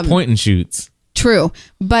people with point and shoots. True,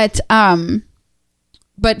 but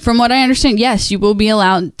But from what I understand, yes, you will be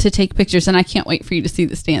allowed to take pictures, and I can't wait for you to see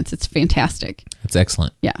this dance. It's fantastic. That's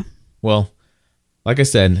excellent. Yeah. Well, like I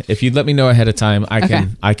said, if you'd let me know ahead of time,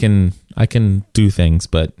 I can do things,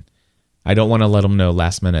 but I don't want to let them know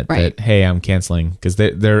last minute that, hey, I'm canceling, because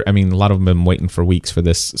they're I mean, a lot of them have been waiting for weeks for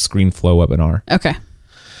this ScreenFlow webinar. Okay.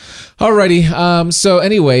 Alrighty. So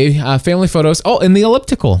anyway, family photos. Oh, and the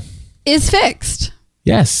elliptical is fixed.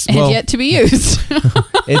 Yes. And yet to be used.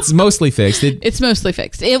 It's mostly fixed. It's mostly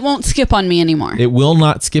fixed. It won't skip on me anymore. It will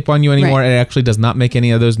not skip on you anymore. Right. It actually does not make any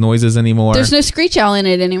of those noises anymore. There's no screech owl in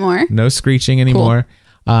it anymore. No screeching anymore.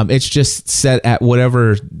 Cool. It's just set at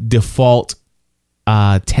whatever default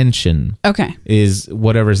tension. Okay. Is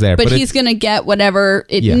whatever's there. But he's going to get whatever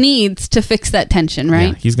it needs to fix that tension,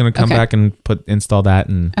 right? Yeah, he's going to come back and install that,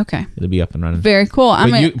 and it'll be up and running. Very cool.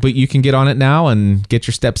 But you can get on it now and get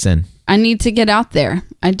your steps in. I need to get out there.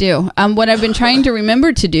 I do. What I've been trying to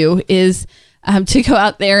remember to do is to go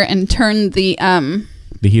out there and turn the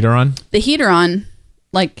heater on. The heater on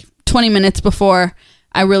like 20 minutes before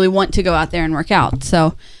I really want to go out there and work out.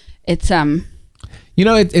 So it's You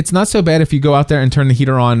know, it's not so bad if you go out there and turn the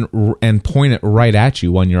heater on and point it right at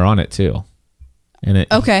you when you're on it too, and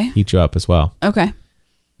it heats you up as well. Okay.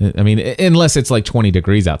 I mean, unless it's like 20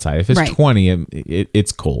 degrees outside. If it's 20,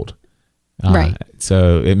 it's cold. Right.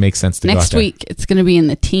 So it makes sense to go out Next there. week, it's going to be in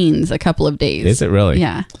the teens a couple of days. Is it really?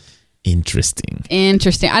 Yeah. Interesting.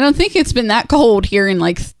 I don't think it's been that cold here in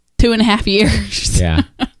like 2.5 years. Yeah.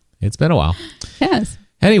 It's been a while. Yes.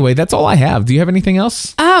 Anyway, that's all I have. Do you have anything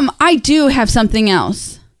else? I do have something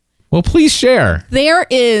else. Well, please share. There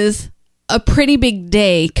is a pretty big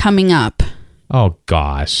day coming up. Oh,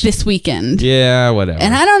 gosh. This weekend. Yeah, whatever.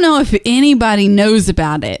 And I don't know if anybody knows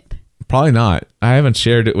about it. Probably not. I haven't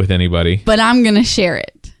shared it with anybody. But I'm going to share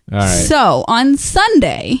it. All right. So, on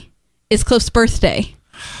Sunday is Cliff's birthday.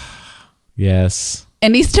 Yes.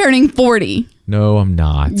 And he's turning 40. No, I'm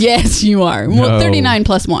not. Yes, you are. No. Well, 39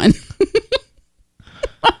 plus 1.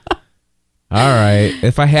 All right.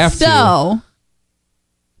 If I have to. So,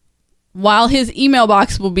 while his email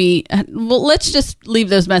box will be... Well, let's just leave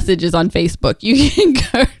those messages on Facebook. You can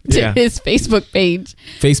go to his Facebook page.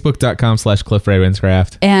 Facebook.com/Cliff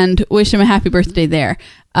Ravenscraft. And wish him a happy birthday there.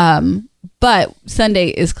 But Sunday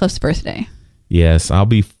is Cliff's birthday. Yes, I'll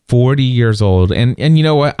be 40 years old. And you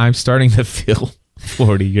know what? I'm starting to feel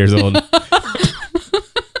 40 years old.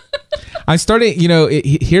 I'm starting,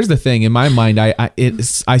 here's the thing. In my mind,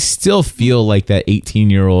 I still feel like that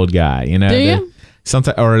 18-year-old guy, Do you?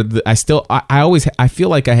 I feel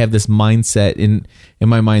like I have this mindset in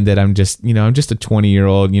my mind that I'm just a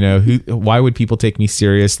 20-year-old, why would people take me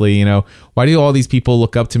seriously? Why do all these people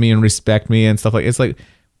look up to me and respect me and stuff like, it's like,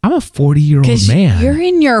 I'm a 40-year-old man. You're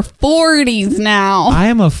in your 40s now. I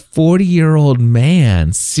am a 40-year-old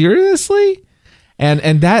man. Seriously?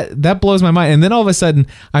 And that blows my mind. And then all of a sudden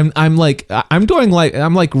I'm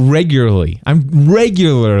regularly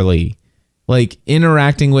like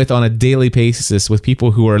interacting with on a daily basis with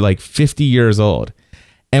people who are like 50 years old.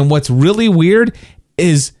 And what's really weird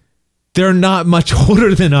is they're not much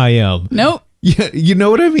older than I am. Nope. You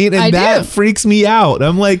know what I mean? And that freaks me out.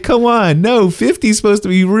 I'm like, come on, no, 50 is supposed to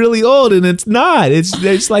be really old, and it's not.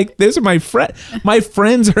 It's like, those are my friends. My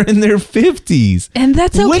friends are in their 50s. And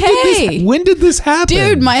that's okay. When did this happen?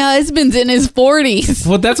 Dude, my husband's in his 40s.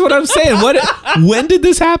 Well, that's what I'm saying. When did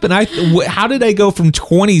this happen? How did I go from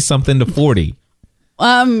 20-something to 40?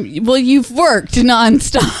 Well, you've worked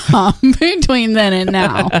nonstop between then and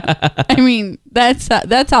now. I mean, that's how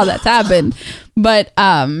that's happened. But,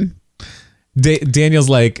 Daniel's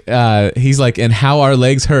like, he's like, and how our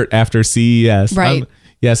legs hurt after CES. Right.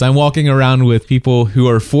 I'm walking around with people who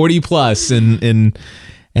are 40 plus and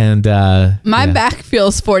my back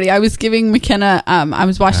feels 40. I was giving McKenna, I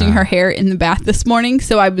was washing her hair in the bath this morning,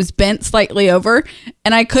 so I was bent slightly over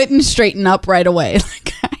and I couldn't straighten up right away.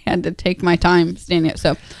 Like I had to take my time standing up.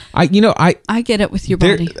 So I get it with your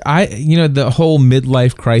body. The whole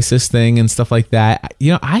midlife crisis thing and stuff like that.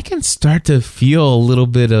 I can start to feel a little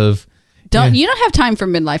bit of. You don't have time for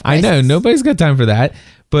midlife crisis. I know nobody's got time for that,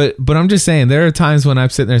 but I'm just saying there are times when I'm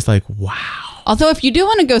sitting there, it's like, wow. Although if you do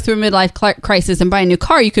want to go through a midlife crisis and buy a new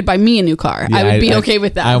car, you could buy me a new car. Yeah, I would be okay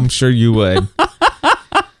with that. I'm sure you would.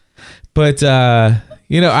 But I'm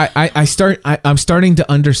starting to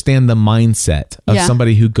understand the mindset of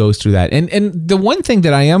somebody who goes through that. And the one thing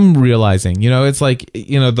that I am realizing, it's like,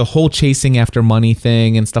 the whole chasing after money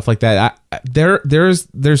thing and stuff like that.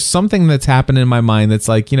 There's something that's happened in my mind that's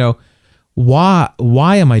like,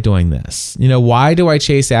 why am I doing this? Why do I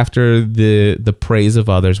chase after the praise of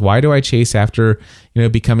others? Why do I chase after,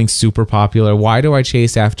 becoming super popular? Why do I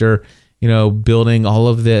chase after, building all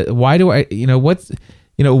of the, why do I,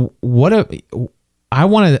 I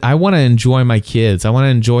want to enjoy my kids. I want to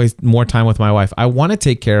enjoy more time with my wife. I want to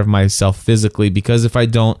take care of myself physically, because if I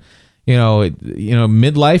don't,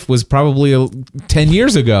 midlife was probably 10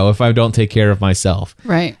 years ago if I don't take care of myself.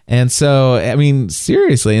 Right. And so, I mean,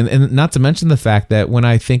 seriously, and not to mention the fact that when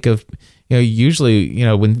I think of, usually,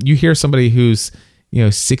 when you hear somebody who's,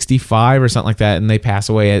 65 or something like that and they pass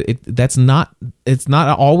away, it's not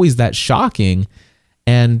always that shocking.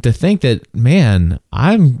 And to think that, man,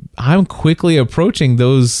 I'm quickly approaching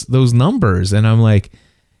those numbers, and I'm like,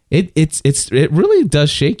 it really does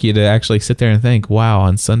shake you to actually sit there and think, wow,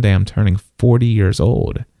 on Sunday I'm turning 40 years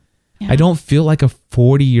old. Yeah. I don't feel like a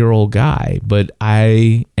 40-year-old guy, but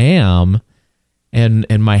I am, and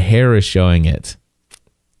my hair is showing it.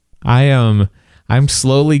 I'm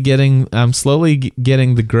slowly getting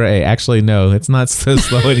the gray. Actually, no, it's not so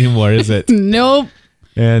slow anymore, is it? Nope.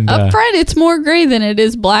 And up front, it's more gray than it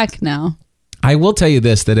is black now. I will tell you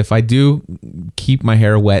this, that if I do keep my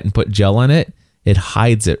hair wet and put gel on it, it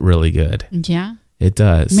hides it really good. Yeah. It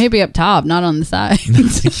does. Maybe up top, not on the sides.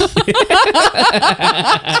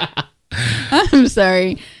 I'm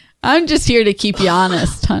sorry. I'm just here to keep you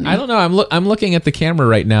honest, honey. I don't know. I'm looking at the camera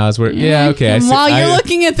right now as we're okay. And while you're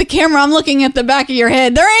looking at the camera, I'm looking at the back of your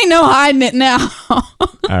head. There ain't no hiding it now.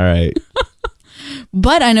 All right.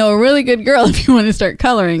 But I know a really good girl if you want to start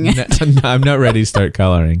coloring it. No, I'm not ready to start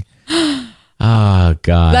coloring. Oh,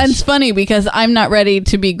 gosh. That's funny because I'm not ready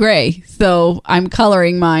to be gray. So I'm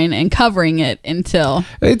coloring mine and covering it until...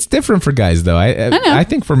 It's different for guys, though. I know. I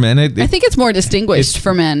think for men... I think it's more distinguished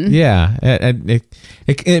for men. Yeah.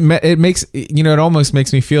 It makes... it almost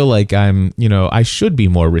makes me feel like I'm... I should be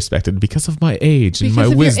more respected because of my age and my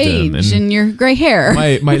wisdom. Because of your age and your gray hair.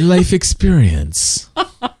 My life experience.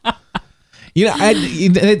 In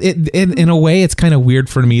a way, it's kind of weird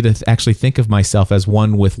for me to actually think of myself as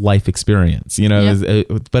one with life experience,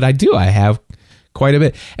 but I have quite a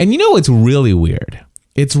bit. And what's really weird?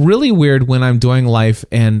 It's really weird when I'm doing life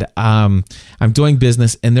and I'm doing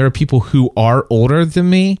business and there are people who are older than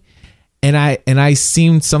me, and I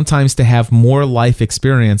seem sometimes to have more life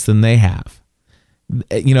experience than they have.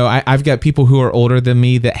 I've got people who are older than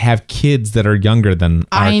me that have kids that are younger than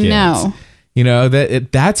our kids. I know.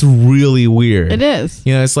 That's really weird. It is.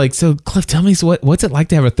 It's like, so Cliff, tell me, so what's it like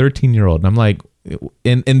to have a 13-year-old? And I'm like,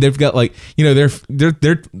 and they've got like,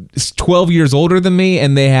 they're 12 years older than me,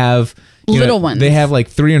 and they have little ones. They have like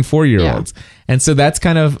 3 and 4 year olds, and so that's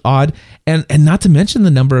kind of odd. And not to mention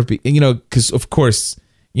the number of, because of course,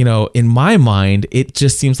 in my mind, it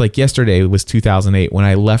just seems like yesterday was 2008 when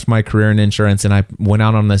I left my career in insurance and I went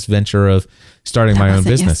out on this venture of starting my own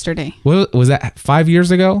business. Yesterday. What was that? 5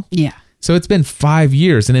 years ago? Yeah. So it's been 5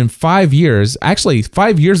 years. And in 5 years, actually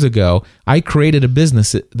 5 years ago, I created a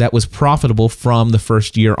business that was profitable from the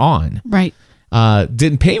first year on. Right.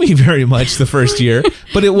 Didn't pay me very much the first year,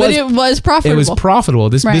 but it was profitable. It was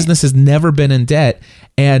profitable. This business has never been in debt.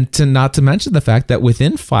 And not to mention the fact that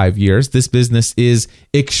within 5 years, this business is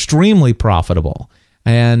extremely profitable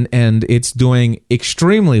and it's doing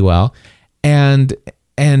extremely well. And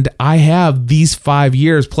I have these 5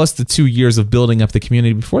 years plus the 2 years of building up the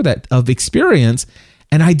community before that of experience.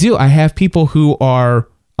 And I have people who are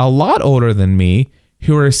a lot older than me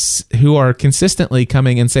who are consistently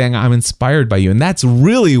coming and saying, I'm inspired by you. And that's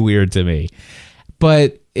really weird to me.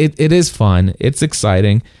 But it is fun. It's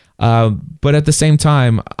exciting. But at the same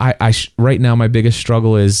time, right now, my biggest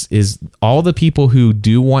struggle is all the people who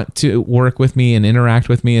do want to work with me and interact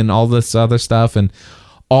with me and all this other stuff and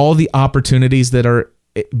all the opportunities that are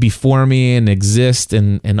before me and exist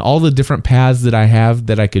and all the different paths that I have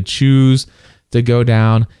that I could choose to go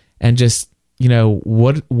down, and just,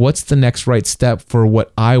 what's the next right step for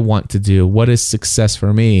what I want to do? What is success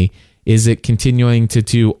for me? Is it continuing to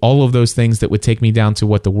do all of those things that would take me down to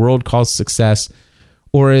what the world calls success?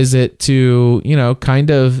 Or is it to, kind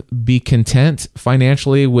of be content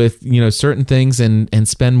financially with, certain things and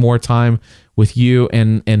spend more time with you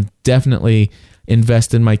and definitely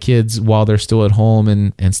invest in my kids while they're still at home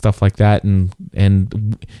and stuff like that. And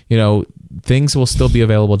things will still be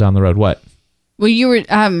available down the road. What? Well, you were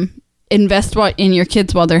invest in your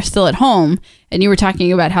kids while they're still at home. And you were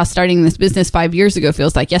talking about how starting this business 5 years ago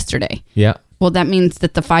feels like yesterday. Yeah. Well, that means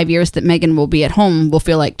that the 5 years that Megan will be at home will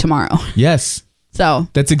feel like tomorrow. Yes. So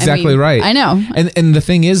that's exactly right. I know. And the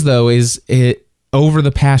thing is, though, is it over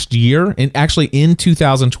the past year, and actually in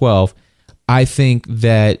 2012, I think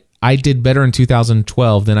that I did better in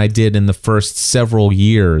 2012 than I did in the first several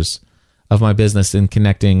years of my business in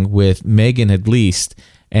connecting with Megan, at least,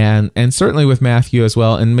 and certainly with Matthew as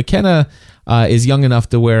well. And McKenna is young enough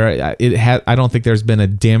to where I don't think there's been a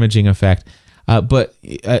damaging effect. But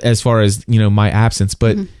as far as, my absence,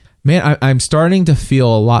 but man, I'm starting to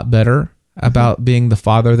feel a lot better about being the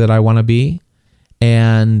father that I want to be.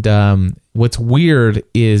 And what's weird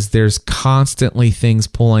is there's constantly things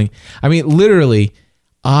pulling. I mean, literally,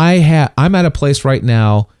 I'm at a place right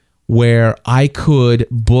now where I could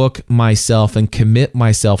book myself and commit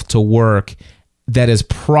myself to work that is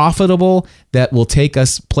profitable, that will take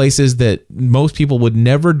us places that most people would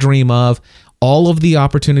never dream of. All of the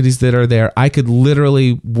opportunities that are there, I could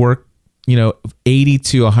literally work, 80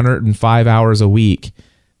 to 105 hours a week.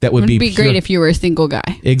 That would be great if you were a single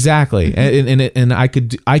guy. Exactly. And I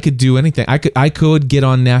could do anything. I could get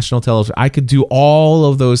on national television. I could do all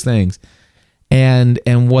of those things. And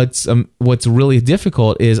what's really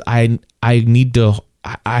difficult is I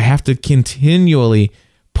have to continually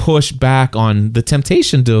push back on the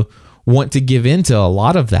temptation to want to give into a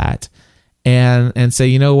lot of that and say,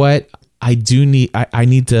 you know what? I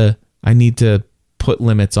need to put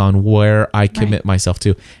limits on where I commit myself to.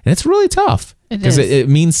 And it's really tough. Because it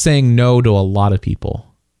means saying no to a lot of people,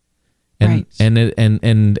 and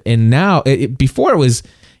now before it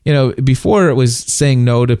was saying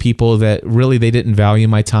no to people that really they didn't value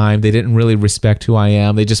my time, they didn't really respect who I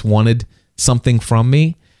am, they just wanted something from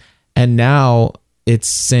me, and now it's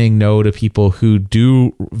saying no to people who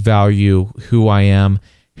do value who I am,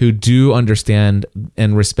 who do understand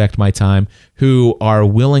and respect my time, who are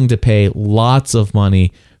willing to pay lots of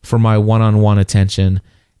money for my one-on-one attention,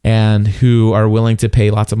 and who are willing to pay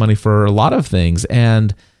lots of money for a lot of things.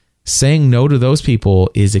 And saying no to those people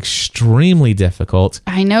is extremely difficult.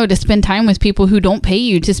 I know, to spend time with people who don't pay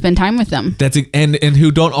you to spend time with them. And who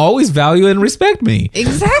don't always value and respect me.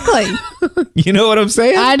 Exactly. You know what I'm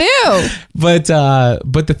saying? I do. But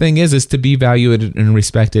the thing is to be valued and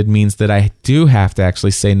respected means that I do have to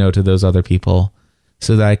actually say no to those other people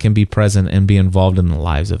so that I can be present and be involved in the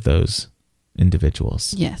lives of those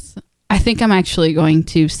individuals. Yes. I think I'm actually going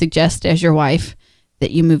to suggest as your wife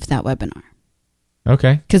that you move that webinar.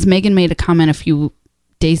 Okay. Because Megan made a comment a few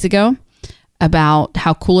days ago about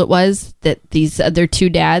how cool it was that these other two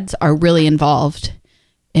dads are really involved.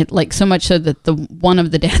 It like so much so that the one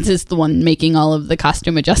of the dads is the one making all of the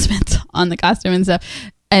costume adjustments on the costume and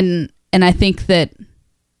stuff. And I think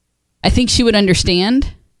she would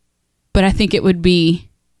understand, but I think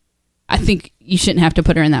you shouldn't have to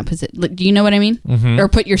put her in that position. Do you know what I mean? Mm-hmm. Or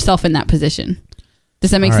put yourself in that position.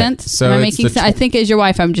 Does that make sense? So am I making sense? I think as your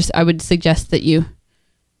wife, I would suggest that you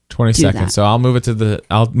 22nd. So I'll move it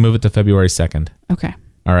to February 2nd. Okay.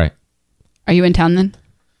 All right. Are you in town then?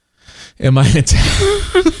 Am I in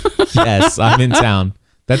town? Yes, I'm in town.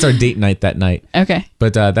 That's our date night that night. Okay.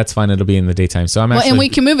 But that's fine. It'll be in the daytime. So and we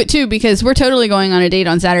can move it too, because we're totally going on a date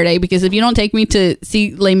on Saturday, because if you don't take me to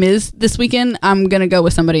see Les Mis this weekend, I'm going to go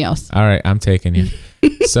with somebody else. All right. I'm taking you.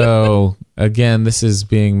 So again, this is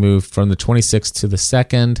being moved from the 26th to the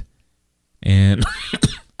 2nd. And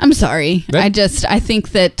I'm sorry. I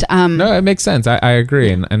think that... no, it makes sense. I agree.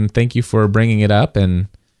 And thank you for bringing it up. And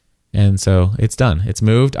so it's done. It's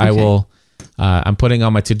moved. Okay. I will... I'm putting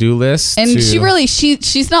on my to-do list. And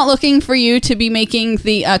she's not looking for you to be making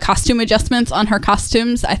the costume adjustments on her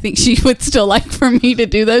costumes. I think she would still like for me to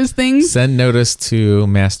do those things. Send notice to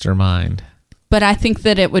Mastermind. But I think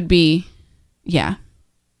that it would be, yeah.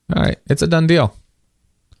 All right. It's a done deal.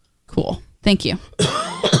 Cool. Thank you.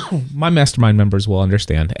 My Mastermind members will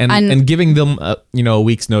understand. And giving them a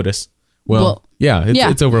week's notice. Well,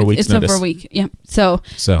 it's over a week's notice. It's over a week. Yeah. So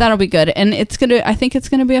that'll be good. And I think it's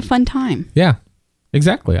gonna be a fun time. Yeah.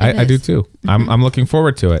 Exactly. I do too. Mm-hmm. I'm looking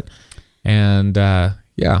forward to it. And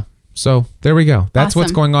so there we go. That's awesome.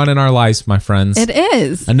 What's going on in our lives, my friends. It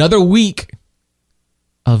is. Another week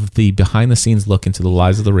of the behind the scenes look into the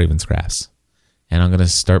lives of the Ravenscrafts. And I'm gonna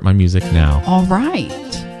start my music now. All right.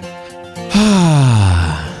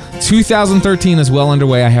 2013 is well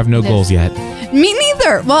underway. I have no goals yet. Me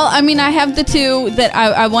neither. Well, I mean, I have the two that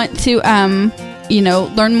I want to,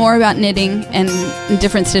 learn more about knitting and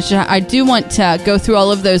different stitches. I do want to go through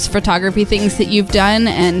all of those photography things that you've done,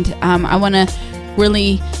 and I want to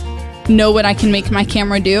really know what I can make my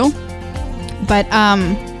camera do. But I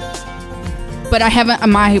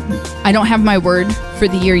don't have my word for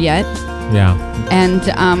the year yet. Yeah. And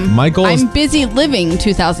my goal I'm busy living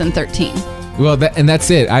 2013. Well,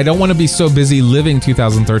 that's it. I don't want to be so busy living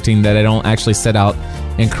 2013 that I don't actually set out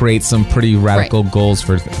and create some pretty radical goals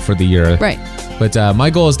for the year. Right. But my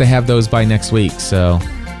goal is to have those by next week. So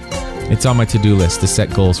it's on my to-do list to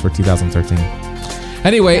set goals for 2013.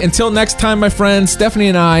 Anyway, until next time, my friends, Stephanie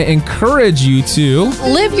and I encourage you to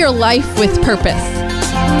live your life with purpose.